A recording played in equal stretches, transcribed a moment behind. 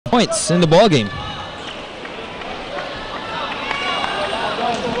points in the ball game.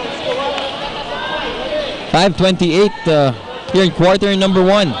 .528 here in quarter number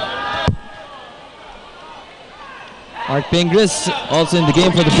 1. Mark Pingris also in the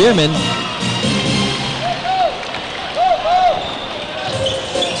game for the Beermen.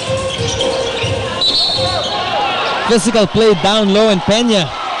 Physical play down low, and Peña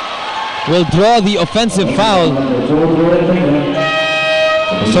will draw the offensive foul.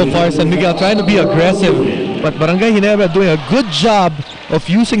 So far, San Miguel trying to be aggressive, but Barangay Ginebra doing a good job of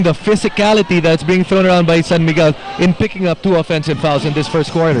using the physicality that's being thrown around by San Miguel in picking up 2 offensive fouls in this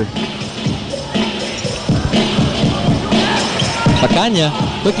first quarter. Pacanya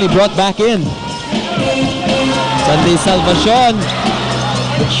quickly brought back in. Sunday Salvacion,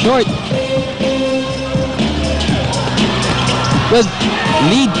 but short. Good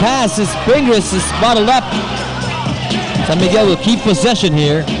lead pass as Pingris is bottled up. San Miguel will keep possession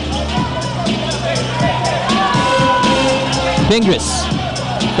here. Pingris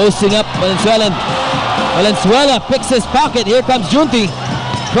posting up Valenzuela. Valenzuela picks his pocket. Here comes Junti,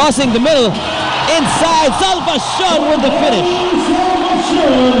 crossing the middle. Inside, Salvacion with the finish.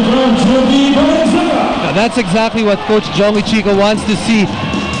 Now that's exactly what Coach Jongy Chico wants to see.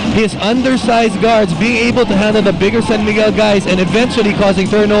 His undersized guards being able to handle the bigger San Miguel guys and eventually causing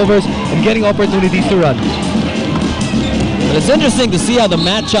turnovers and getting opportunities to run. Well, it's interesting to see how the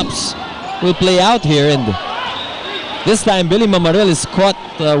matchups will play out here, and this time Billy Mamaril is caught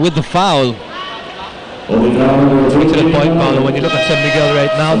with the foul. To the point, Paolo, when you look at San Miguel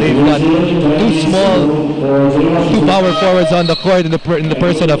right now, they've got 2 power forwards on the court in the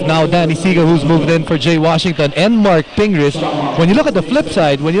person of now Danny Siga, who's moved in for Jay Washington, and Mark Pingris. When you look at the flip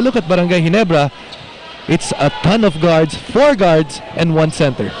side, when you look at Barangay Ginebra, it's a ton of guards, 4 guards and 1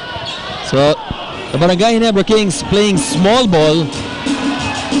 center. So the Barangay Ginebra Kings playing small ball,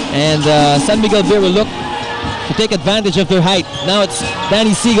 and San Miguel Beer will look to take advantage of their height. Now it's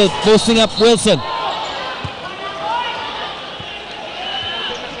Danny Siegel posting up Wilson.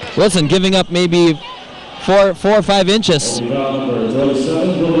 Wilson giving up maybe 4 or 5 inches.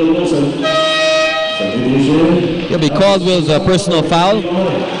 He'll be called with a personal foul.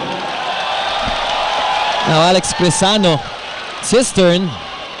 Now Alex Cresano, it's his turn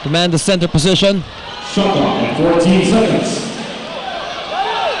to man the center position. Shot clock at 14 seconds.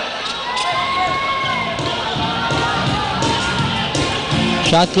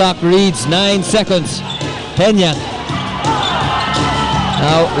 Shot clock reads 9 seconds. Peña.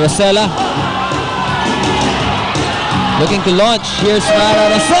 Now Rosella looking to launch. Here's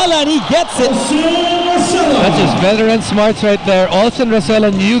Rosella, and he gets it. That's just veteran smarts right there. Olsen Rosella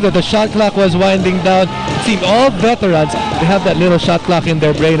knew that the shot clock was winding down. It seemed all veterans, they have that little shot clock in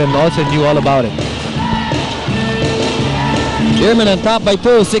their brain, and Olsen knew all about it. Beermen on top by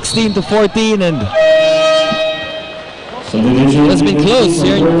 2, 16-14, and it's been close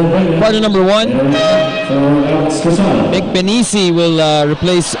here in quarter number 1. Mick Penisi will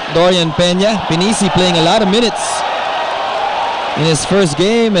replace Dorian Peña. Penisi playing a lot of minutes in his first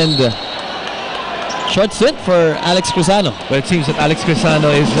game, and short stint for Alex Cresano. But it seems that Alex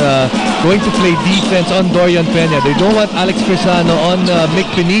Cresano is going to play defense on Dorian Peña. They don't want Alex Cresano on Mick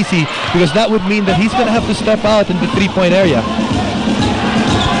Penisi, because that would mean that he's going to have to step out in the 3-point area.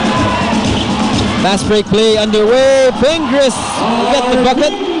 Fast break play underway. Pingris will get the bucket.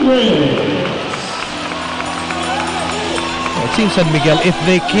 It seems San Miguel, if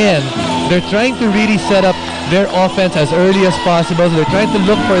they can, they're trying to really set up their offense as early as possible. So they're trying to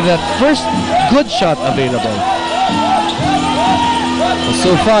look for that first good shot available.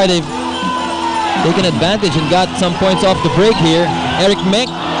 So far they've taken advantage and got some points off the break here. Eric Menk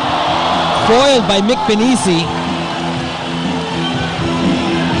foiled by Mick Penisi.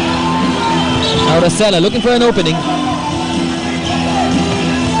 Now Rosella looking for an opening.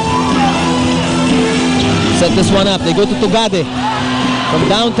 Set this one up. They go to Tugade from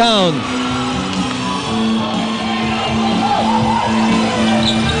downtown.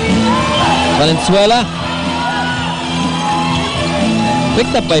 Valenzuela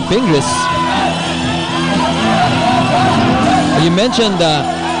picked up by Pingris. You mentioned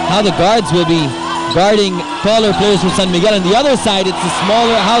how the guards will be guarding taller players from San Miguel. On the other side, it's the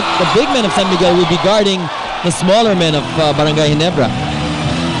smaller, how the big men of San Miguel will be guarding the smaller men of Barangay Ginebra.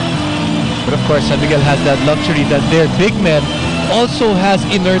 But of course, San Miguel has that luxury that their big men also has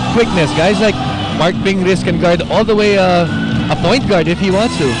inert quickness. Guys like Mark Pingris can guard all the way a point guard if he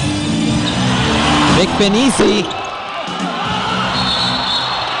wants to. Mick Penisi.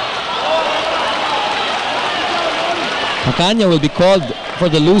 Pacanya will be called for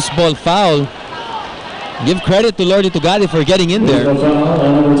the loose ball foul. Give credit to Lordy Tugade for getting in there.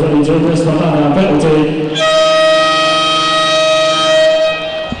 Number 22, Chris Mahana, penalty.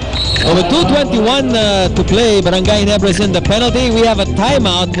 So with 2:21 to play, Barangay Ginebra is in the penalty. We have a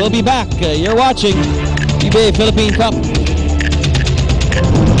timeout. We'll be back. You're watching PBA Philippine Cup.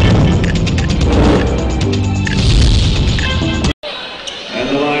 And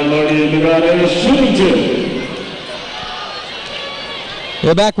the line, Lordy Tugade, shooting two.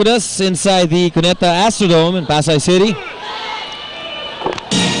 You're back with us inside the Cuneta Astrodome in Pasay City.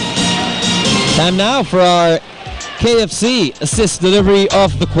 Time now for our KFC assist delivery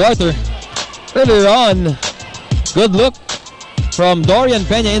of the quarter. Earlier on, good look from Dorian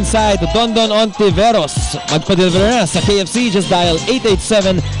Peña inside to Dondon Hontiveros. Magpa-deliver na sa KFC, just dial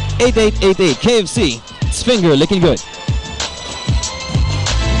 887-8888. KFC, it's finger looking good.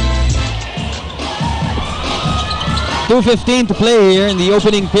 .2:15 to play here in the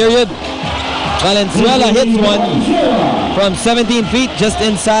opening period. Valenzuela hits one from 17 feet just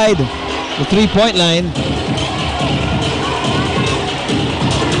inside the three-point line.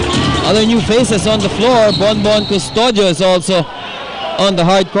 Other new faces on the floor. Bonbon Custodio is also on the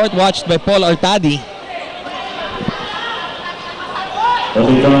hard court, watched by Paul Artadi.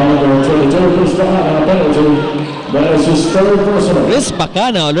 Chris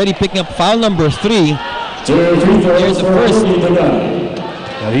Bacana already picking up foul number 3. Here's the first.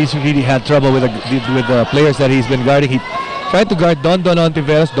 Yeah, he's really had trouble with the players that he's been guarding. He tried to guard Dondon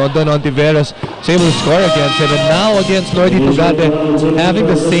Hontiveros. Dondon Hontiveros was able to score against him, and now against Lordy Tugade, having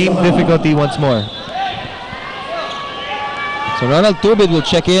the same difficulty once more. So Ronald Tubid will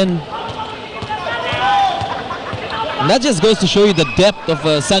check in. And that just goes to show you the depth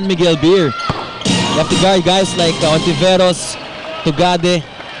of San Miguel Beer. You have to guard guys like Hontiveros, Tugade,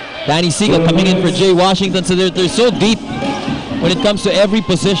 Danny Siegel coming in for Jay Washington. So they're so deep when it comes to every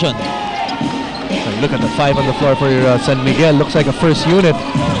position. Look at the 5 on the floor for San Miguel. Looks like a first unit.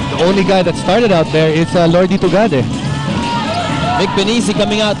 The only guy that started out there is Lordy Tugade. Mick Penisi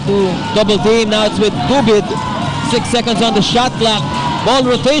coming out to double team. Now it's with Tubid. 6 seconds on the shot clock. Ball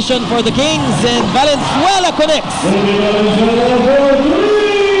rotation for the Kings, and Valenzuela connects.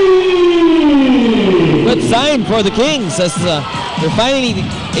 Good sign for the Kings as they're finally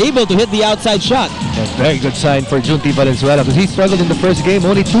able to hit the outside shot. A very good sign for Junti Valenzuela because he struggled in the first game.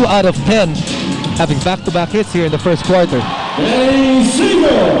 Only 2 out of 10 having back-to-back hits here in the first quarter.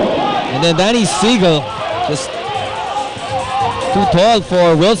 And then Danny Siegel just too tall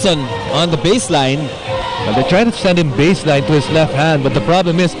for Wilson on the baseline. Well, they're trying to send him baseline to his left hand, but the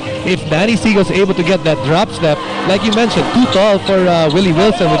problem is if Danny Siegel's able to get that drop step, like you mentioned, too tall for Willie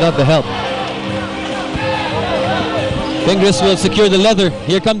Wilson without the help. Fingers will secure the leather.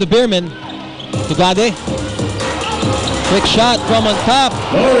 Here come the Beermen. Tugade. Quick shot from on top.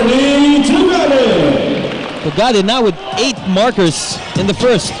 Tugade now with 8 markers in the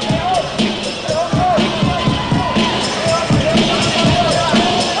first.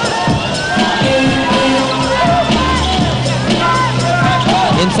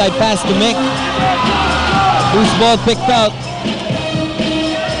 Inside pass to Menk. Loose ball picked out.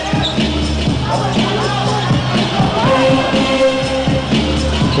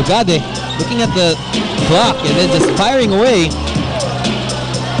 Tugade looking at the clock and then just firing away.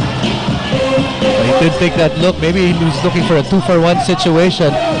 He did take that look. Maybe he was looking for a 2-for-1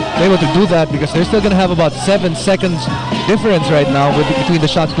 situation. Able to do that because they're still going to have about 7 seconds difference right now between the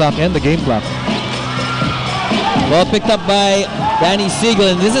shot clock and the game clock. Ball picked up by Danny Siegel,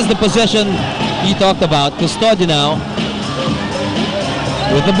 and this is the possession he talked about. Custodio now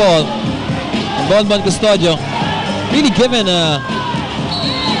with the ball. And Bonbon Custodio really given a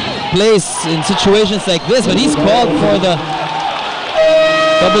place in situations like this, but he's called for the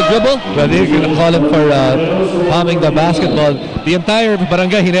double dribble. Well, they're going to call him for palming the basketball. The entire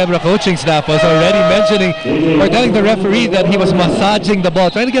Barangay Ginebra coaching staff was already mentioning or telling the referee that he was massaging the ball,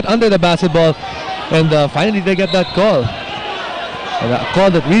 trying to get under the basketball, and finally they get that call. And a call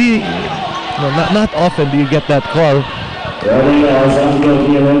that really, not often do you get that call.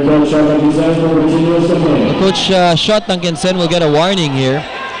 Coach Shot Duncanson will get a warning here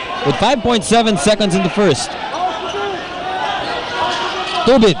with 5.7 seconds in the first.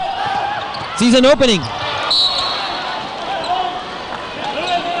 Tubid, season opening.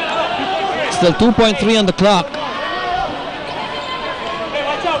 Still 2.3 on the clock.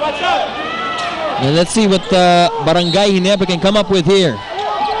 And let's see what Barangay Ginebra can come up with here.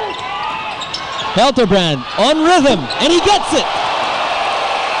 Helterbrand on rhythm, and he gets it.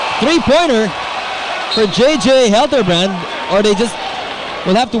 3-pointer for JJ Helterbrand, or they just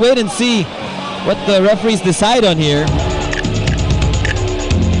will have to wait and see what the referees decide on here.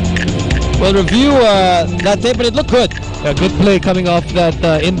 We'll review that tape, but it looked good. A good play coming off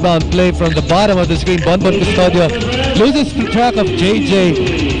that inbound play from the bottom of the screen. Bonbon Custodio loses track of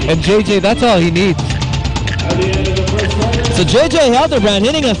JJ, and JJ, that's all he needs. So JJ Helderbrand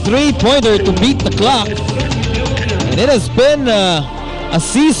hitting a three-pointer to beat the clock. And it has been a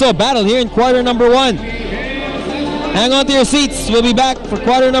seesaw battle here in quarter number 1. Hang on to your seats. We'll be back for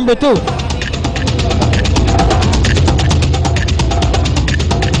quarter number 2.